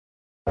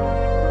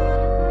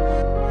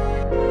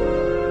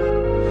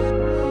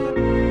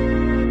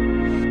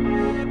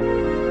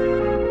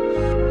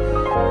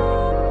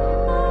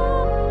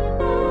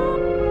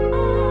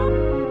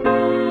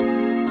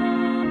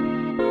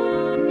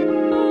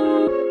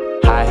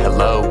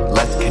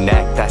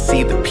connect. I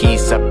see the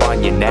piece up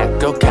on your neck.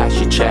 Go cash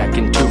your check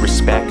into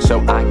respect so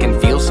I can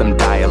feel some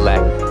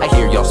dialect. I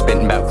hear y'all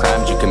spitting about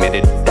crimes you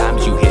committed,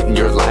 dimes you hit and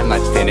your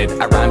limelight's tinted.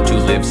 I rhyme to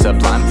live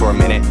sublime for a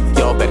minute.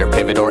 Y'all better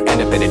pivot or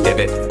end up in a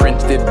divot.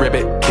 Printed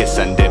ribbit, kiss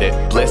undid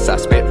it. Bliss I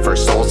spit for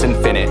souls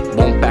infinite.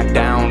 Won't back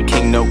down,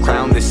 king no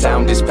crown. This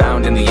sound is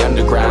found in the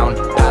underground.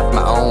 Path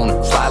my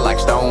own, slide like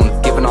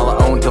stone. Giving all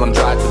I own till I'm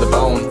dry to the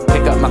bone.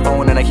 Pick up my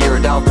phone and I hear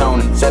a dial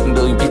tone. 7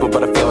 billion people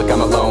but I feel like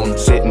I'm alone.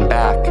 Sitting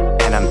back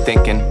and I'm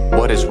thinking,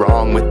 what is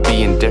wrong with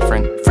being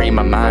different? Free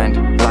my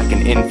mind like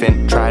an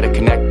infant. Try to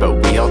connect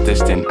but we all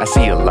distant. I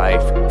see a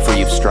life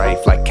free of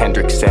strife. Like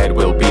Kendrick said,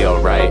 we'll be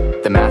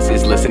alright. The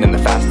masses listen in the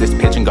fastest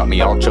pitch and got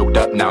me all choked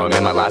up. Now I'm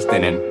in my last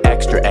inning.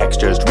 Extra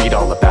extras, read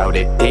all about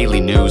it.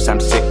 Daily news, I'm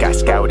sick, I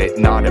scout it.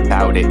 Not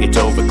about it, it's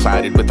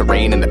overclouded with the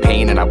rain and the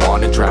pain, and I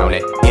wanna drown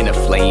it in a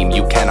flame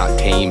you cannot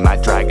tame. My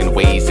dragon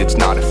ways, it's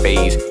not a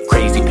phase.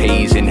 Crazy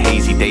pays in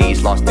hazy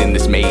days, lost in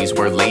this maze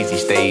where lazy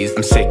stays.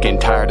 I'm sick and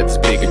tired of this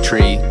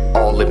bigotry.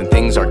 All living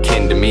things are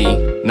kin to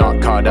me.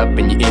 Not caught up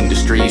in your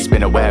industry.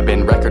 Spin a web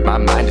and record, my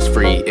mind is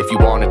free. If you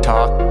wanna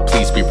talk,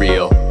 please be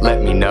real.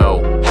 Let me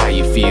know how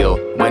you feel.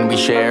 When we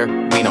share,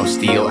 we don't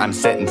steal. I'm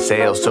setting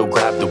sail, so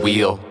grab the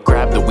wheel.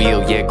 Grab the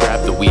wheel, yeah,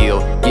 grab the wheel.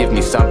 Give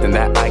me something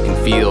that I can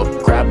feel.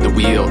 Grab the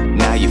wheel,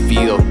 now you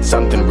feel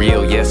something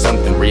real, yeah,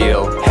 something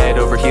real. Head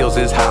over heels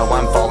is how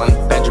I'm falling.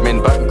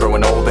 Benjamin Button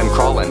growing old and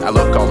crawling. I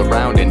look all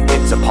around and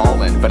it's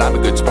appalling, but I'm a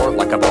good sport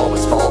like I've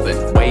always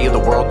Spalding. Way of the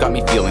world got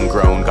me feeling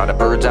grown. Got a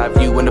bird's eye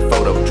view and a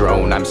photo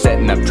drone. I'm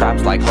setting up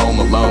traps like Home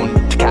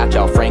Alone to catch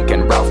Al Frank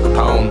and Ralph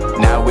Capone.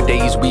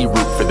 Nowadays we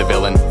root for the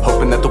villain,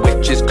 hoping that the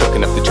witch is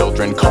cooking up the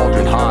children.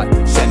 Cauldron hot,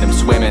 send them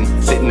swimming.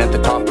 Sitting at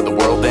the top of the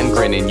world and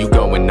grinning. You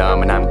going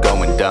numb and I'm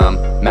going dumb.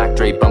 Mac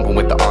Dre bumping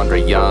with the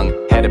Andre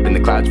Young. Head up in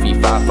the clouds,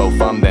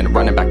 fee-fi-fo-fum. Then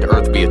running back to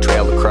earth via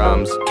trail of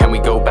crumbs. Can we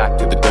go back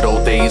to the good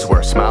old days where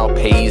a smile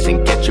pays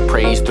and get your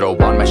praise? Throw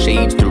on my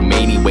shades through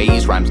mainey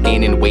ways. Rhymes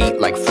gaining weight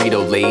like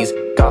Frito-Lays.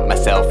 Got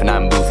myself and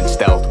I'm moving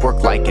stealth.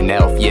 Work like an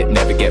elf, yet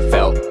never get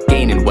felt.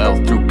 Gaining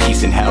wealth through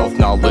peace and health.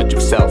 Knowledge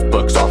of self,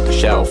 books off the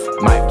shelf.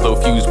 Might blow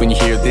fuse when you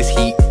hear this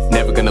heat.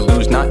 Never gonna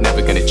lose, not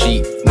never gonna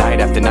cheat. Night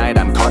after night,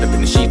 I'm caught up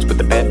in the sheets with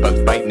the bed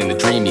bugs biting in the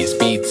dreamiest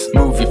beats.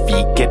 Move your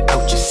feet, get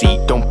out your seat.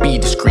 Don't be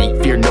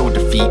discreet, fear no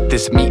defeat.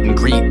 This meet and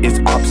greet is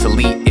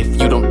obsolete.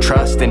 If you don't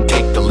trust, then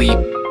take the leap.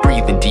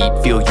 Breathing deep,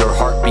 feel your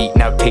heartbeat.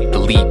 Now take the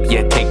leap,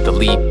 yeah, take the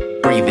leap.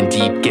 Breathing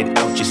deep, get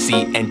out your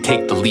seat and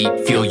take the leap.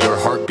 Feel your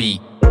heartbeat.